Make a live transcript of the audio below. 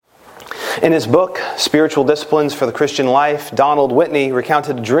In his book, Spiritual Disciplines for the Christian Life, Donald Whitney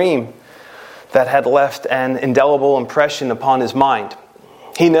recounted a dream that had left an indelible impression upon his mind.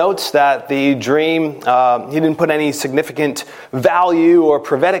 He notes that the dream, he didn't put any significant value or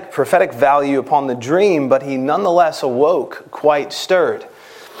prophetic value upon the dream, but he nonetheless awoke quite stirred.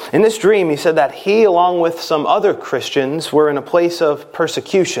 In this dream, he said that he, along with some other Christians, were in a place of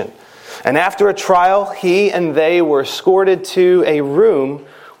persecution. And after a trial, he and they were escorted to a room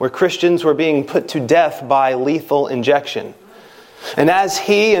where Christians were being put to death by lethal injection. And as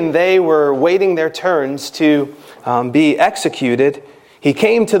he and they were waiting their turns to be executed, he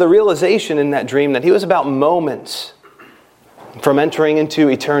came to the realization in that dream that he was about moments from entering into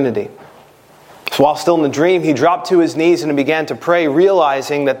eternity. So while still in the dream, he dropped to his knees and began to pray,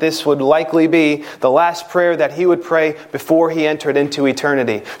 realizing that this would likely be the last prayer that he would pray before he entered into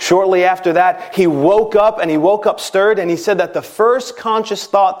eternity. Shortly after that, he woke up stirred, and he said that the first conscious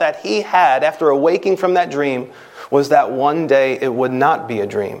thought that he had after awaking from that dream was that one day it would not be a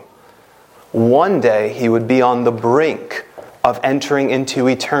dream. One day he would be on the brink of entering into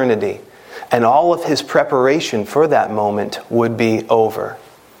eternity, and all of his preparation for that moment would be over.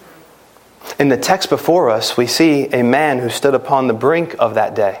 In the text before us, we see a man who stood upon the brink of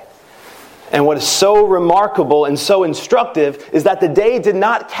that day. And what is so remarkable and so instructive is that the day did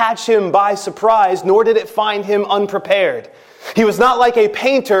not catch him by surprise, nor did it find him unprepared. He was not like a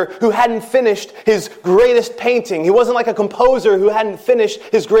painter who hadn't finished his greatest painting. He wasn't like a composer who hadn't finished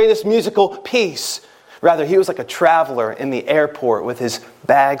his greatest musical piece. Rather, he was like a traveler in the airport with his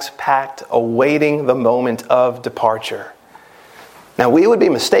bags packed, awaiting the moment of departure. Now, we would be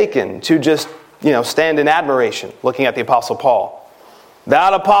mistaken to just, stand in admiration looking at the Apostle Paul.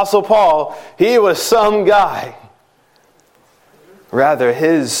 That Apostle Paul, he was some guy. Rather,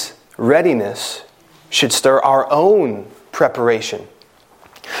 his readiness should stir our own preparation.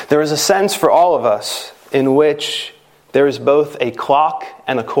 There is a sense for all of us in which there is both a clock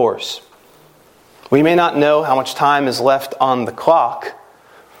and a course. We may not know how much time is left on the clock,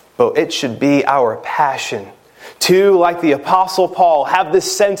 but it should be our passion to, like the Apostle Paul, have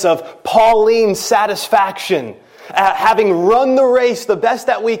this sense of Pauline satisfaction, having run the race the best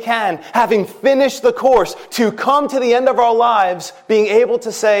that we can, having finished the course, to come to the end of our lives being able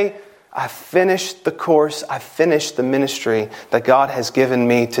to say, I finished the course, I finished the ministry that God has given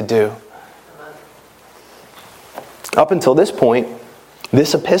me to do. Up until this point,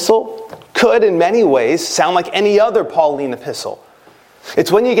 this epistle could in many ways sound like any other Pauline epistle.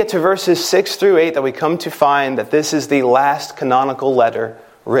 It's when you get to verses 6 through 8 that we come to find that this is the last canonical letter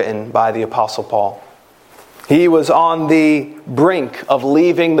written by the Apostle Paul. He was on the brink of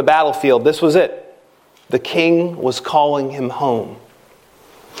leaving the battlefield. This was it. The king was calling him home.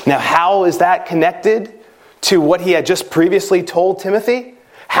 Now, how is that connected to what he had just previously told Timothy?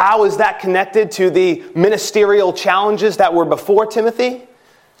 How is that connected to the ministerial challenges that were before Timothy?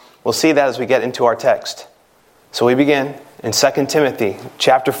 We'll see that as we get into our text. So we begin in 2 Timothy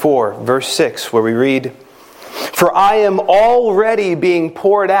chapter 4, verse 6, where we read, For I am already being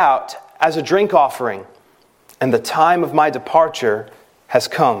poured out as a drink offering, and the time of my departure has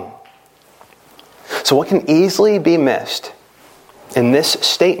come. So what can easily be missed in this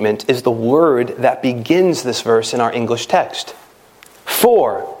statement is the word that begins this verse in our English text.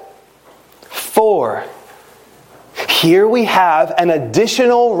 For. Here we have an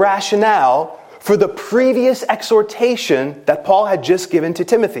additional rationale for the previous exhortation that Paul had just given to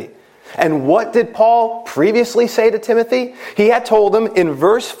Timothy. And what did Paul previously say to Timothy? He had told him in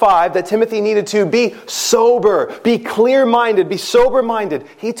verse 5 that Timothy needed to be sober, be clear-minded, be sober-minded.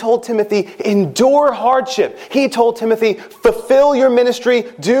 He told Timothy, endure hardship. He told Timothy, fulfill your ministry,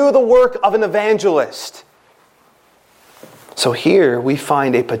 do the work of an evangelist. So here we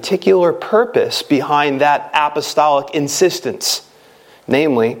find a particular purpose behind that apostolic insistence,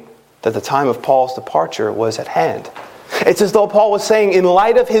 namely that the time of Paul's departure was at hand. It's as though Paul was saying, in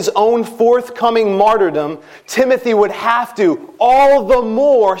light of his own forthcoming martyrdom, Timothy would have to all the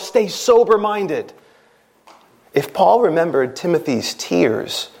more stay sober-minded. If Paul remembered Timothy's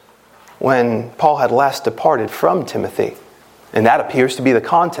tears when Paul had last departed from Timothy, and that appears to be the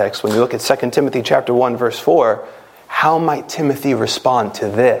context when you look at 2 Timothy chapter 1, verse 4, how might Timothy respond to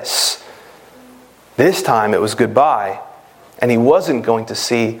this? This time it was goodbye. And he wasn't going to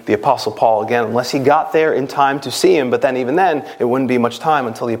see the Apostle Paul again unless he got there in time to see him. But then even then, it wouldn't be much time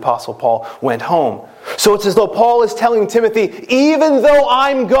until the Apostle Paul went home. So it's as though Paul is telling Timothy, even though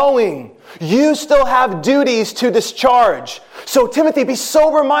I'm going, you still have duties to discharge. So Timothy, be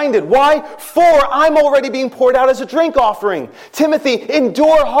sober-minded. Why? For I'm already being poured out as a drink offering. Timothy,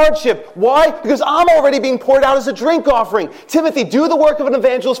 endure hardship. Why? Because I'm already being poured out as a drink offering. Timothy, do the work of an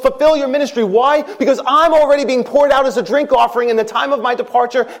evangelist. Fulfill your ministry. Why? Because I'm already being poured out as a drink offering and the time of my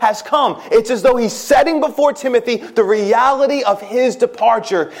departure has come. It's as though he's setting before Timothy the reality of his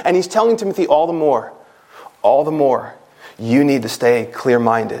departure. And he's telling Timothy all the more, you need to stay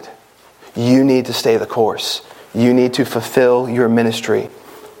clear-minded. You need to stay the course. You need to fulfill your ministry.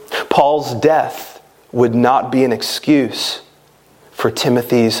 Paul's death would not be an excuse for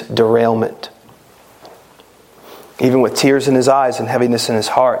Timothy's derailment. Even with tears in his eyes and heaviness in his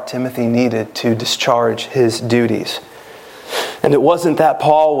heart, Timothy needed to discharge his duties. And it wasn't that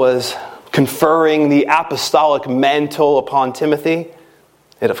Paul was conferring the apostolic mantle upon Timothy.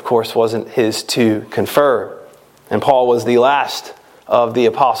 It, of course, wasn't his to confer. And Paul was the last of the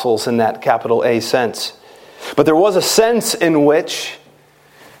apostles in that capital A sense. But there was a sense in which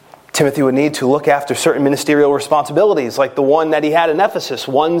Timothy would need to look after certain ministerial responsibilities, like the one that he had in Ephesus,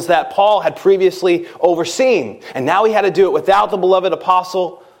 ones that Paul had previously overseen. And now he had to do it without the beloved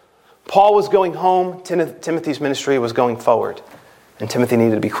apostle. Paul was going home, Timothy's ministry was going forward, and Timothy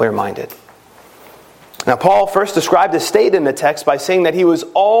needed to be clear-minded. Now, Paul first described his state in the text by saying that he was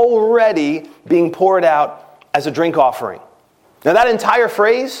already being poured out as a drink offering. Now, that entire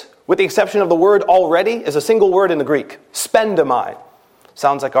phrase, with the exception of the word already, is a single word in the Greek, spendamai.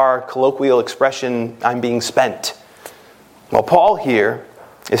 Sounds like our colloquial expression, I'm being spent. Well, Paul here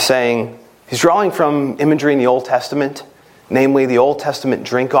is saying, he's drawing from imagery in the Old Testament, namely the Old Testament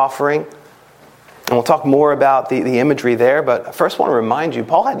drink offering. And we'll talk more about the imagery there, but I first want to remind you,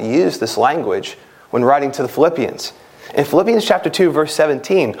 Paul had used this language when writing to the Philippians. In Philippians chapter 2, verse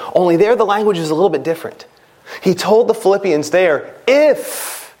 17, only there the language is a little bit different. He told the Philippians there,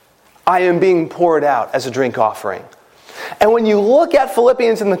 if I am being poured out as a drink offering. And when you look at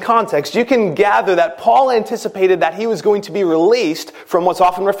Philippians in the context, you can gather that Paul anticipated that he was going to be released from what's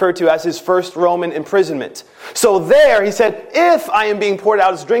often referred to as his first Roman imprisonment. So there he said, if I am being poured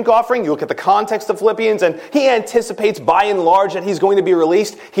out as a drink offering, you look at the context of Philippians, and he anticipates by and large that he's going to be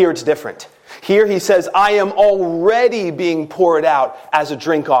released. Here it's different. Here he says, I am already being poured out as a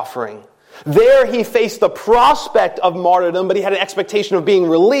drink offering. There he faced the prospect of martyrdom, but he had an expectation of being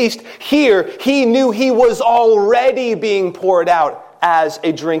released. Here he knew he was already being poured out as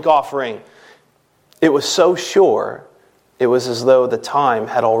a drink offering. It was so sure, it was as though the time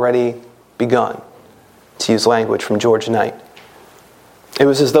had already begun, to use language from George Knight. It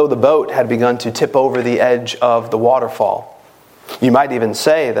was as though the boat had begun to tip over the edge of the waterfall. You might even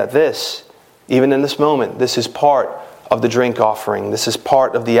say that this, even in this moment, this is part of the drink offering. This is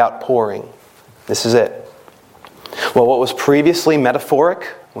part of the outpouring. This is it. Well, what was previously metaphoric,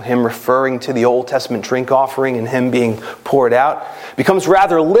 him referring to the Old Testament drink offering and him being poured out, becomes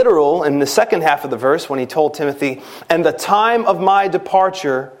rather literal in the second half of the verse when he told Timothy, and the time of my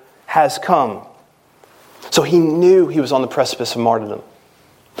departure has come. So he knew he was on the precipice of martyrdom.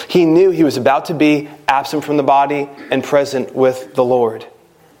 He knew he was about to be absent from the body and present with the Lord.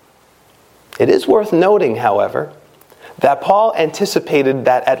 It is worth noting, however, that Paul anticipated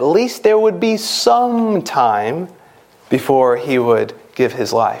that at least there would be some time before he would give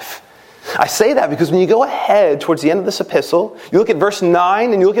his life. I say that because when you go ahead towards the end of this epistle, you look at verse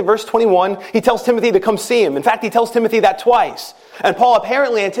 9 and you look at verse 21, he tells Timothy to come see him. In fact, he tells Timothy that twice. And Paul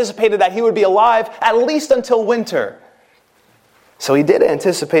apparently anticipated that he would be alive at least until winter. So he did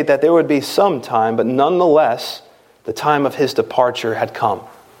anticipate that there would be some time, but nonetheless, the time of his departure had come.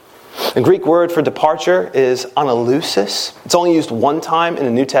 The Greek word for departure is analusis. It's only used one time in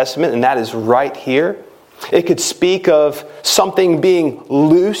the New Testament, and that is right here. It could speak of something being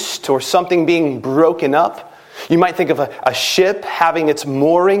loosed or something being broken up. You might think of a ship having its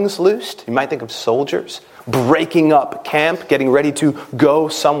moorings loosed. You might think of soldiers breaking up camp, getting ready to go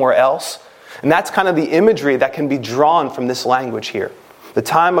somewhere else. And that's kind of the imagery that can be drawn from this language here. The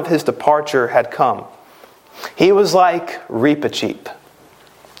time of his departure had come. He was like Reepicheep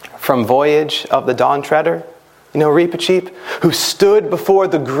from Voyage of the Dawn Treader. You know Reepicheep, who stood before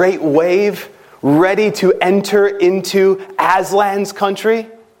the great wave, ready to enter into Aslan's country.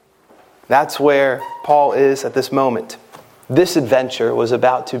 That's where Paul is at this moment. This adventure was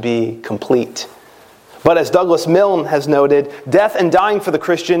about to be complete. But as Douglas Milne has noted, death and dying for the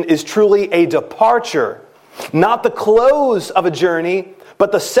Christian is truly a departure, not the close of a journey,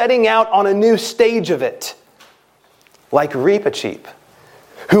 but the setting out on a new stage of it. Like Reepicheep,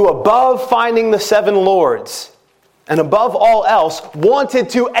 who above finding the seven lords, and above all else, wanted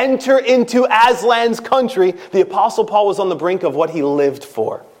to enter into Aslan's country, the Apostle Paul was on the brink of what he lived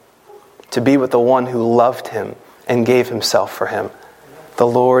for. to be with the one who loved him and gave himself for him, the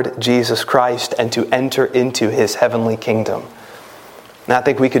Lord Jesus Christ, and to enter into his heavenly kingdom. And I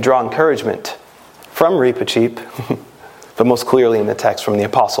think we could draw encouragement from Reepicheep, but most clearly in the text from the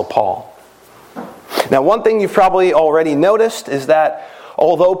Apostle Paul. Now, one thing you've probably already noticed is that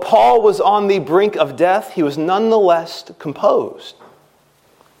although Paul was on the brink of death, he was nonetheless composed.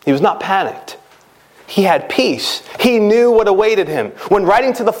 He was not panicked. He had peace. He knew what awaited him. When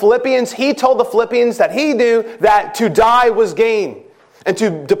writing to the Philippians, he told the Philippians that he knew that to die was gain, and to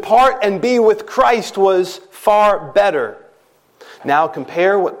depart and be with Christ was far better. Now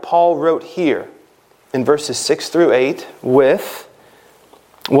compare what Paul wrote here in verses 6 through 8 with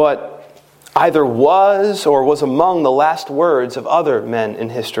what either was or was among the last words of other men in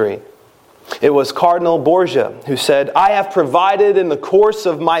history. It was Cardinal Borgia who said, "I have provided in the course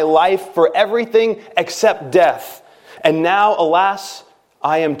of my life for everything except death, and now, alas,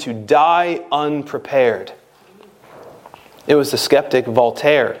 I am to die unprepared." It was the skeptic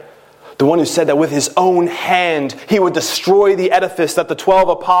Voltaire, the one who said that with his own hand he would destroy the edifice that the 12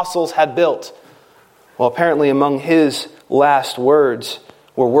 apostles had built. Well, apparently among his last words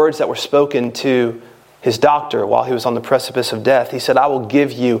were words that were spoken to his doctor while he was on the precipice of death. He said, "I will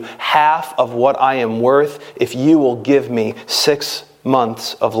give you half of what I am worth if you will give me 6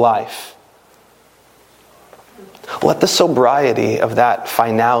 months of life." Let the sobriety of that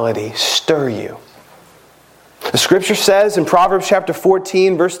finality stir you. The scripture says in Proverbs chapter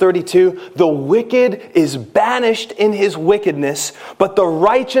 14, verse 32, "The wicked is banished in his wickedness, but the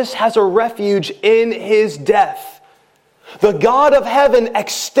righteous has a refuge in his death." The God of heaven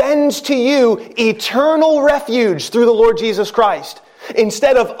extends to you eternal refuge through the Lord Jesus Christ,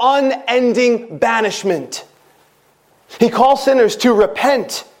 instead of unending banishment. He calls sinners to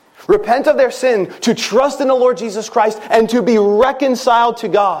repent of their sin, to trust in the Lord Jesus Christ, and to be reconciled to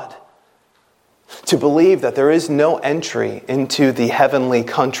God. To believe that there is no entry into the heavenly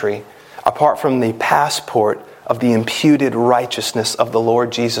country apart from the passport of the imputed righteousness of the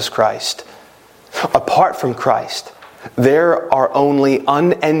Lord Jesus Christ. Apart from Christ, there are only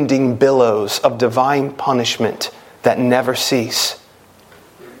unending billows of divine punishment that never cease.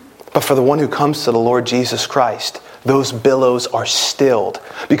 But for the one who comes to the Lord Jesus Christ, those billows are stilled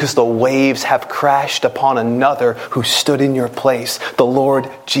because the waves have crashed upon another who stood in your place, the Lord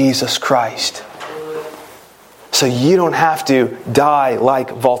Jesus Christ. So you don't have to die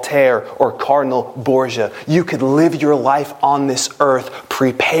like Voltaire or Cardinal Borgia. You could live your life on this earth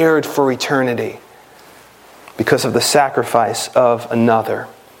prepared for eternity because of the sacrifice of another.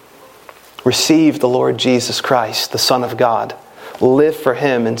 Receive the Lord Jesus Christ, the Son of God. Live for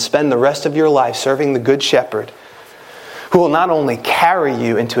Him and spend the rest of your life serving the Good Shepherd, who will not only carry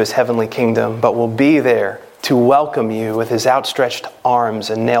you into His heavenly kingdom, but will be there to welcome you with His outstretched arms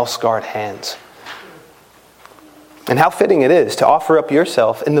and nail-scarred hands. And how fitting it is to offer up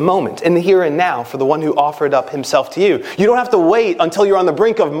yourself in the moment, in the here and now, for the one who offered up himself to you. You don't have to wait until you're on the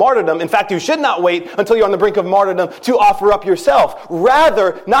brink of martyrdom. In fact, you should not wait until you're on the brink of martyrdom to offer up yourself.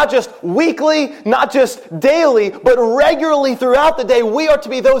 Rather, not just weekly, not just daily, but regularly throughout the day, we are to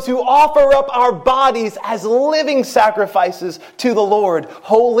be those who offer up our bodies as living sacrifices to the Lord,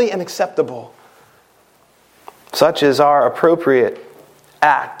 holy and acceptable. Such is our appropriate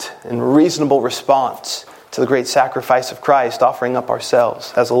act and reasonable response to the great sacrifice of Christ, offering up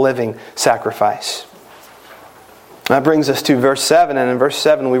ourselves as a living sacrifice. That brings us to verse 7, and in verse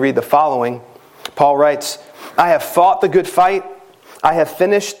 7 we read the following. Paul writes, "I have fought the good fight, I have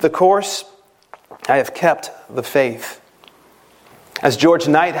finished the course, I have kept the faith." As George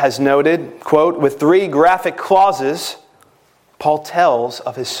Knight has noted, quote, with 3 graphic clauses, Paul tells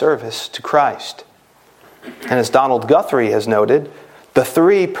of his service to Christ. And as Donald Guthrie has noted, the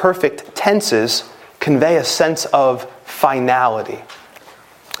 3 perfect tenses convey a sense of finality.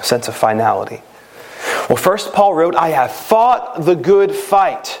 A sense of finality. Well, first Paul wrote, "I have fought the good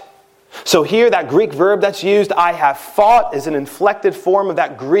fight." So here that Greek verb that's used, "I have fought," is an inflected form of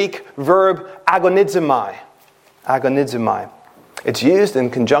that Greek verb agonizomai. Agonizomai. It's used in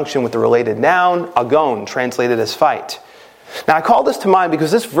conjunction with the related noun agon, translated as fight. Now I call this to mind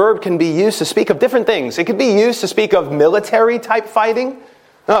because this verb can be used to speak of different things. It could be used to speak of military type fighting.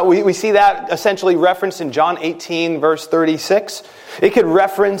 We see that essentially referenced in John 18, verse 36. It could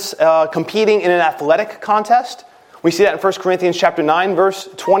reference competing in an athletic contest. We see that in 1 Corinthians chapter 9, verse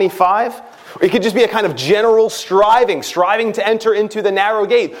 25. It could just be a kind of general striving to enter into the narrow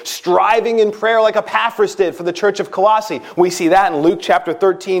gate, striving in prayer like Epaphras did for the church of Colossae. We see that in Luke chapter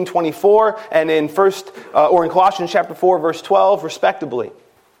 13, 24, and in Colossians chapter 4, verse 12, respectively.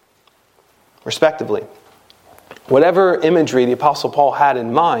 Whatever imagery the Apostle Paul had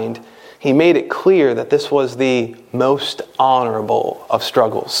in mind, he made it clear that this was the most honorable of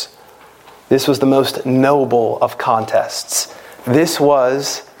struggles. This was the most noble of contests. This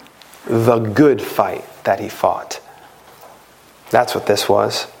was the good fight that he fought. That's what this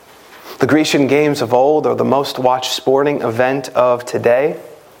was. The Grecian Games of old are the most watched sporting event of today,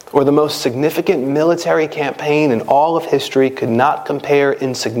 or the most significant military campaign in all of history, could not compare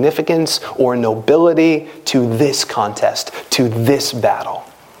in significance or nobility to this contest, to this battle.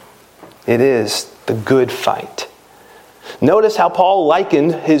 It is the good fight. Notice how Paul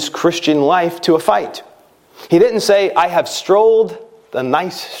likened his Christian life to a fight. He didn't say, I have strolled the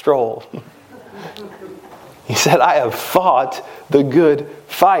nice stroll. He said, I have fought the good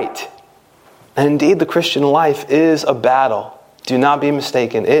fight. And indeed, the Christian life is a battle. Do not be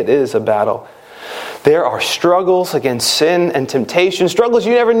mistaken. It is a battle. There are struggles against sin and temptation, struggles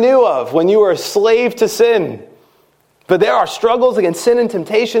you never knew of when you were a slave to sin. But there are struggles against sin and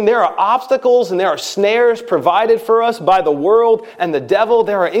temptation. There are obstacles and there are snares provided for us by the world and the devil.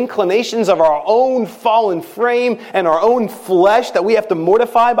 There are inclinations of our own fallen frame and our own flesh that we have to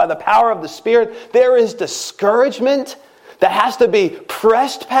mortify by the power of the Spirit. There is discouragement that has to be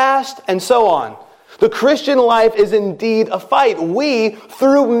pressed past, and so on. The Christian life is indeed a fight. We,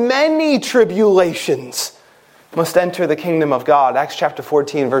 through many tribulations, must enter the kingdom of God. Acts chapter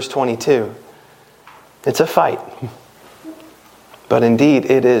 14, verse 22. It's a fight. But indeed,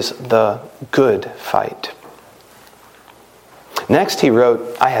 it is the good fight. Next, he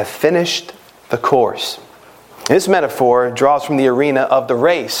wrote, I have finished the course. This metaphor draws from the arena of the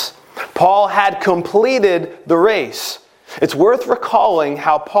race. Paul had completed the race. It's worth recalling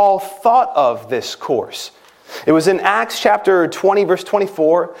how Paul thought of this course. It was in Acts chapter 20, verse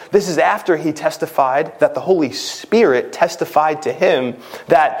 24. This is after he testified that the Holy Spirit testified to him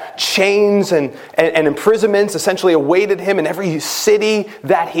that chains and imprisonments essentially awaited him in every city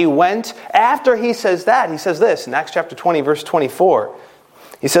that he went. After he says that, he says this in Acts chapter 20, verse 24.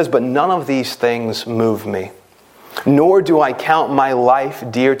 He says, but none of these things move me, nor do I count my life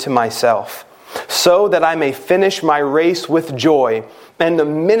dear to myself, so that I may finish my race with joy and the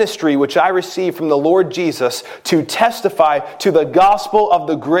ministry which I received from the Lord Jesus to testify to the gospel of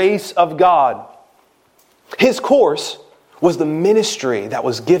the grace of God. His course was the ministry that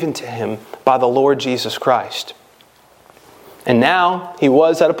was given to him by the Lord Jesus Christ. And now he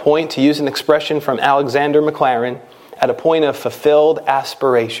was at a point, to use an expression from Alexander Maclaren, at a point of fulfilled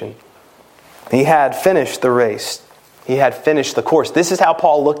aspiration. He had finished the race. He had finished the course. This is how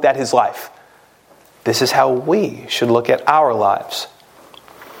Paul looked at his life. This is how we should look at our lives.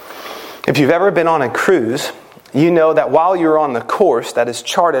 If you've ever been on a cruise, you know that while you're on the course that is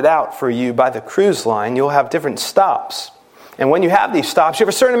charted out for you by the cruise line, you'll have different stops. And when you have these stops, you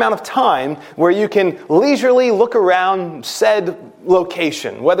have a certain amount of time where you can leisurely look around said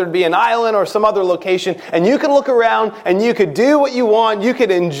location, whether it be an island or some other location, and you can look around and you could do what you want, you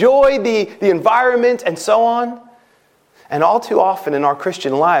could enjoy the environment and so on. And all too often in our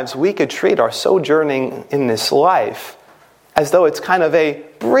Christian lives, we could treat our sojourning in this life as though it's kind of a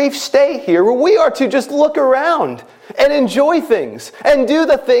brief stay here where we are to just look around and enjoy things and do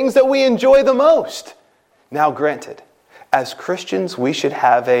the things that we enjoy the most. Now, granted, as Christians, we should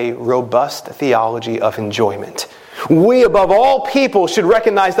have a robust theology of enjoyment. We, above all people, should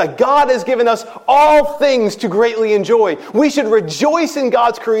recognize that God has given us all things to greatly enjoy. We should rejoice in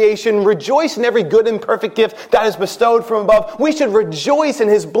God's creation, rejoice in every good and perfect gift that is bestowed from above. We should rejoice in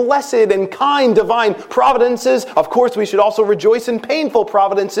His blessed and kind divine providences. Of course, we should also rejoice in painful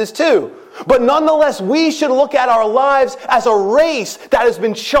providences too. But nonetheless, we should look at our lives as a race that has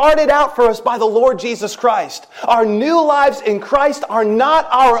been charted out for us by the Lord Jesus Christ. Our new lives in Christ are not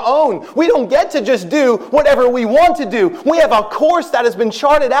our own. We don't get to just do whatever we want to do. We have a course that has been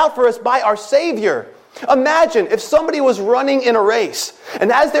charted out for us by our Savior. Imagine if somebody was running in a race,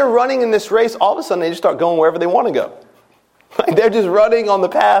 and as they're running in this race, all of a sudden they just start going wherever they want to go. They're just running on the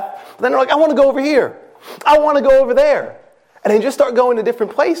path. Then they're like, I want to go over here. I want to go over there. And they just start going to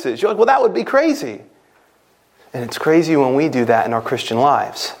different places. You're like, well, that would be crazy. And it's crazy when we do that in our Christian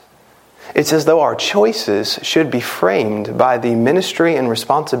lives. It's as though our choices should be framed by the ministry and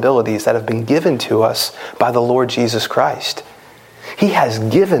responsibilities that have been given to us by the Lord Jesus Christ. He has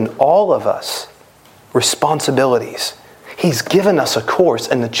given all of us responsibilities. He's given us a course,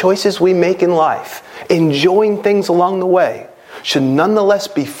 and the choices we make in life, enjoying things along the way, should nonetheless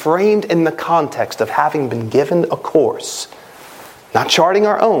be framed in the context of having been given a course. Not charting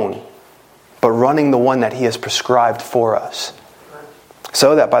our own, but running the one that He has prescribed for us.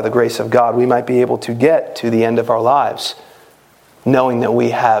 So that by the grace of God, we might be able to get to the end of our lives, knowing that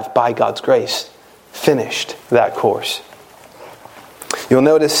we have, by God's grace, finished that course. You'll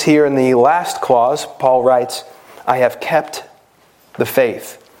notice here in the last clause, Paul writes, I have kept the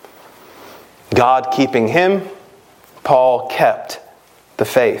faith. God keeping him, Paul kept the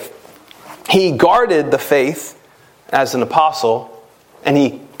faith. He guarded the faith as an apostle, and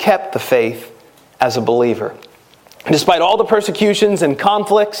he kept the faith as a believer. Despite all the persecutions and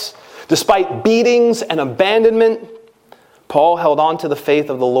conflicts, despite beatings and abandonment, Paul held on to the faith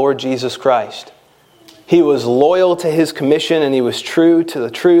of the Lord Jesus Christ. He was loyal to his commission and he was true to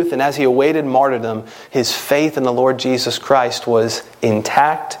the truth. And as he awaited martyrdom, his faith in the Lord Jesus Christ was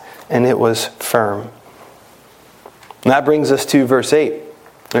intact and it was firm. And that brings us to verse 8.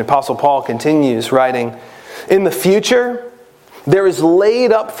 The Apostle Paul continues writing, in the future, there is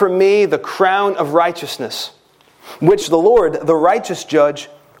laid up for me the crown of righteousness, which the Lord, the righteous judge,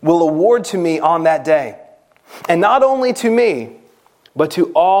 will award to me on that day. And not only to me, but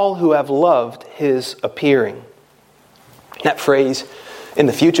to all who have loved his appearing. That phrase, in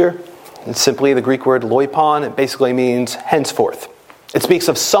the future, is simply the Greek word loipon. It basically means henceforth. It speaks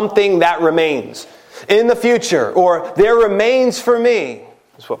of something that remains. In the future, or there remains for me,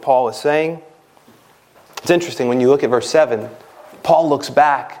 is what Paul is saying. It's interesting when you look at verse 7, Paul looks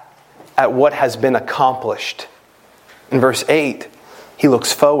back at what has been accomplished. In verse 8, he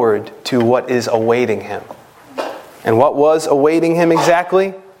looks forward to what is awaiting him. And what was awaiting him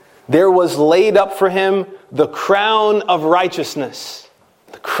exactly? There was laid up for him the crown of righteousness.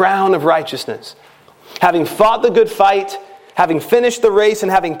 The crown of righteousness. Having fought the good fight, having finished the race,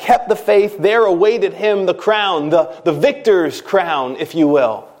 and having kept the faith, there awaited him the crown, the victor's crown, if you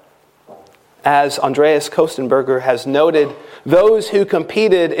will. As Andreas Kostenberger has noted, those who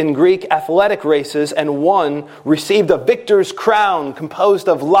competed in Greek athletic races and won received a victor's crown composed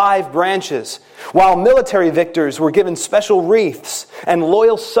of live branches, while military victors were given special wreaths, and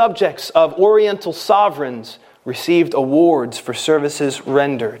loyal subjects of Oriental sovereigns received awards for services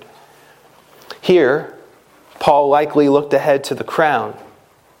rendered. Here, Paul likely looked ahead to the crown,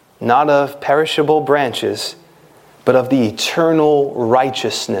 not of perishable branches, but of the eternal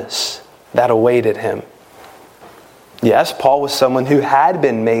righteousness that awaited him. Yes, Paul was someone who had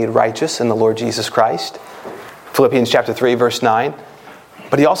been made righteous in the Lord Jesus Christ. Philippians chapter 3, verse 9.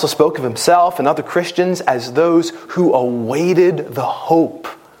 But he also spoke of himself and other Christians as those who awaited the hope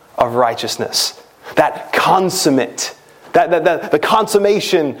of righteousness. That consummate, the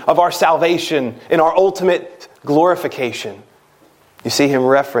consummation of our salvation in our ultimate glorification. You see him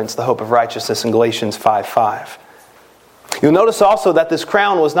reference the hope of righteousness in Galatians 5:5. You'll notice also that this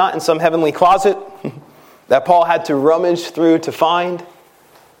crown was not in some heavenly closet that Paul had to rummage through to find.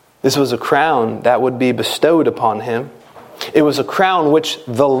 This was a crown that would be bestowed upon him. It was a crown which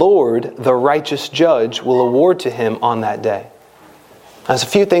the Lord, the righteous judge, will award to him on that day. There's a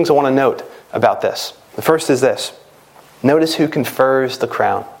few things I want to note about this. The first is this. Notice who confers the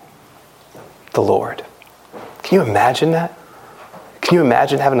crown. The Lord. Can you imagine that? Can you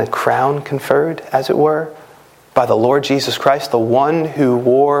imagine having a crown conferred, as it were, by the Lord Jesus Christ, the one who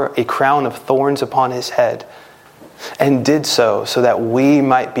wore a crown of thorns upon his head, and did so that we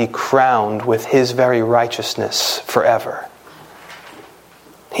might be crowned with his very righteousness forever.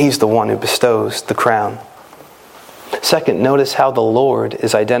 He's the one who bestows the crown. Second, notice how the Lord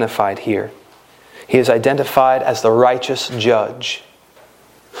is identified here. He is identified as the righteous judge.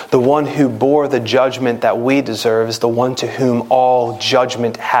 The one who bore the judgment that we deserve is the one to whom all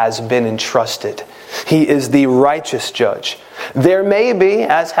judgment has been entrusted. He is the righteous judge. There may be,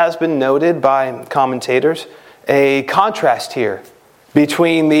 as has been noted by commentators, a contrast here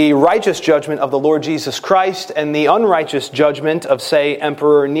between the righteous judgment of the Lord Jesus Christ and the unrighteous judgment of, say,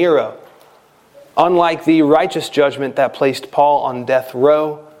 Emperor Nero. Unlike the righteous judgment that placed Paul on death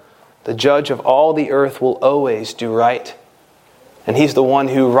row, the judge of all the earth will always do right. And he's the one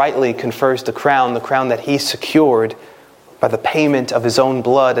who rightly confers the crown that he secured by the payment of his own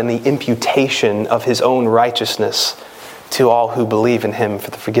blood and the imputation of his own righteousness to all who believe in him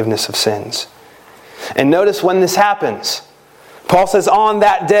for the forgiveness of sins. And notice when this happens. Paul says, on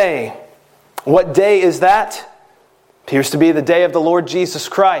that day. What day is that? Appears to be the day of the Lord Jesus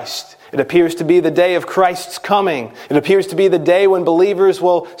Christ. It appears to be the day of Christ's coming. It appears to be the day when believers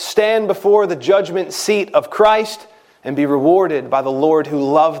will stand before the judgment seat of Christ and be rewarded by the Lord who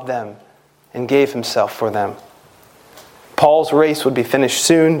loved them and gave himself for them. Paul's race would be finished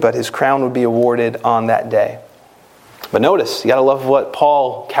soon, but his crown would be awarded on that day. But notice, you got to love what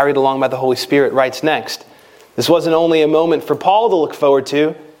Paul, carried along by the Holy Spirit, writes next. This wasn't only a moment for Paul to look forward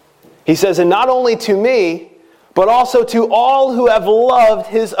to. He says, and not only to me, but also to all who have loved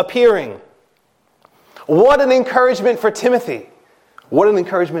his appearing. What an encouragement for Timothy. What an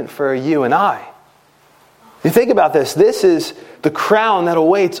encouragement for you and I. You think about this. This is the crown that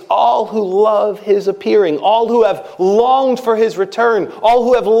awaits all who love his appearing, all who have longed for his return, all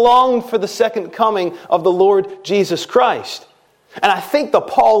who have longed for the second coming of the Lord Jesus Christ. And I think the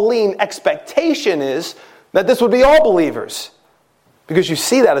Pauline expectation is that this would be all believers. Because you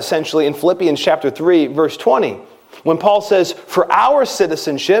see that essentially in Philippians chapter 3, verse 20. When Paul says, for our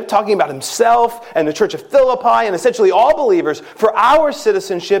citizenship, talking about himself and the church of Philippi and essentially all believers, for our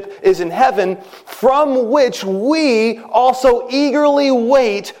citizenship is in heaven, from which we also eagerly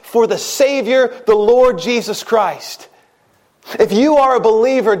wait for the Savior, the Lord Jesus Christ. If you are a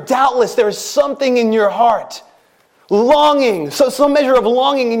believer, doubtless there is something in your heart, longing, so some measure of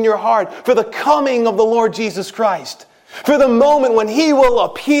longing in your heart for the coming of the Lord Jesus Christ, for the moment when he will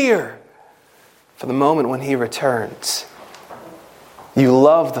appear, for the moment when he returns. You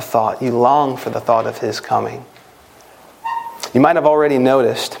love the thought, you long for the thought of his coming. You might have already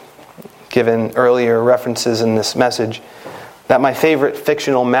noticed, given earlier references in this message, that my favorite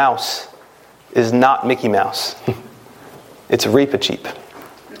fictional mouse is not Mickey Mouse. It's Reepicheep.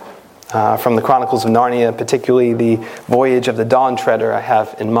 From the Chronicles of Narnia, particularly the Voyage of the Dawn Treader I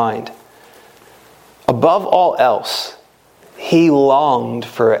have in mind. Above all else, he longed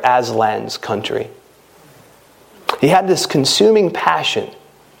for Aslan's country. He had this consuming passion.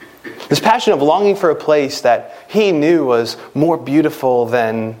 This passion of longing for a place that he knew was more beautiful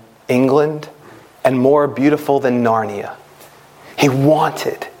than England and more beautiful than Narnia. He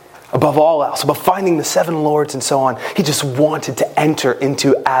wanted, above all else, above finding the seven lords and so on, he just wanted to enter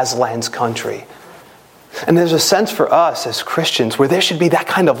into Aslan's country. And there's a sense for us as Christians where there should be that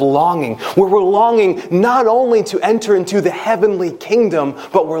kind of longing, where we're longing not only to enter into the heavenly kingdom,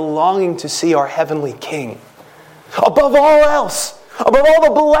 but we're longing to see our heavenly King. Above all else, above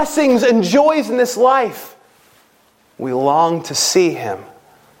all the blessings and joys in this life, we long to see him,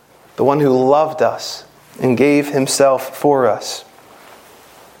 the one who loved us and gave himself for us.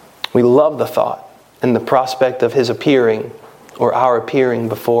 We love the thought and the prospect of his appearing or our appearing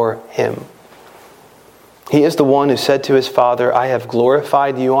before him. He is the one who said to his Father, I have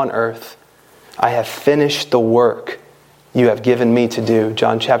glorified you on earth. I have finished the work you have given me to do.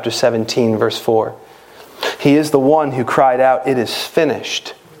 John chapter 17, verse 4. He is the one who cried out, it is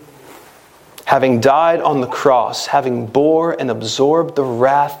finished. Having died on the cross, having bore and absorbed the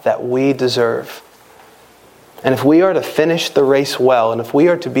wrath that we deserve. And if we are to finish the race well, and if we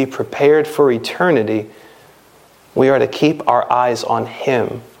are to be prepared for eternity, we are to keep our eyes on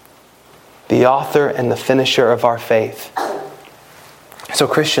him, the author and the finisher of our faith. So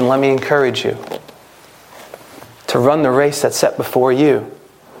Christian, let me encourage you to run the race that's set before you,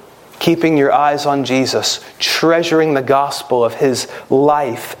 keeping your eyes on Jesus, treasuring the gospel of his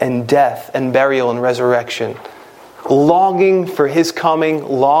life and death and burial and resurrection, longing for his coming,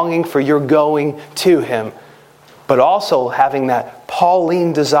 longing for your going to him, but also having that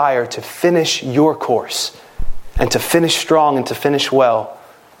Pauline desire to finish your course and to finish strong and to finish well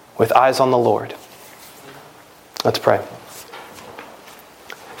with eyes on the Lord. Let's pray.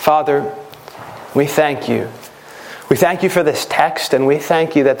 Father, we thank you. We thank you for this text, and we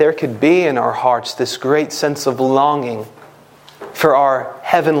thank you that there could be in our hearts this great sense of longing for our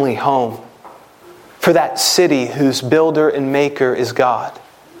heavenly home, for that city whose builder and maker is God.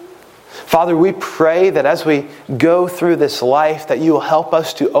 Father, we pray that as we go through this life, that you will help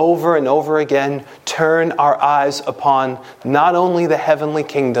us to over and over again turn our eyes upon not only the heavenly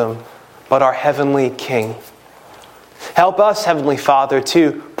kingdom, but our heavenly King. Help us, Heavenly Father,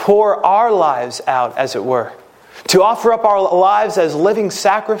 to pour our lives out, as it were, to offer up our lives as living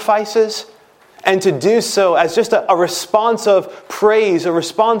sacrifices, and to do so as just a response of praise, a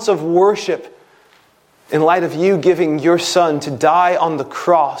response of worship, in light of you giving your Son to die on the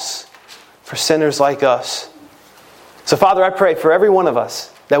cross for sinners like us. So Father, I pray for every one of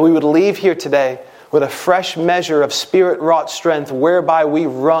us that we would leave here today with a fresh measure of Spirit-wrought strength whereby we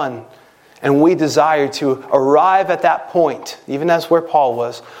run and we desire to arrive at that point, even as where Paul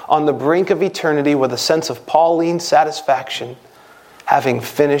was, on the brink of eternity with a sense of Pauline satisfaction, having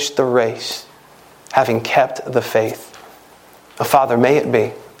finished the race, having kept the faith. Father, may it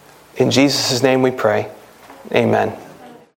be. In Jesus' name we pray. Amen.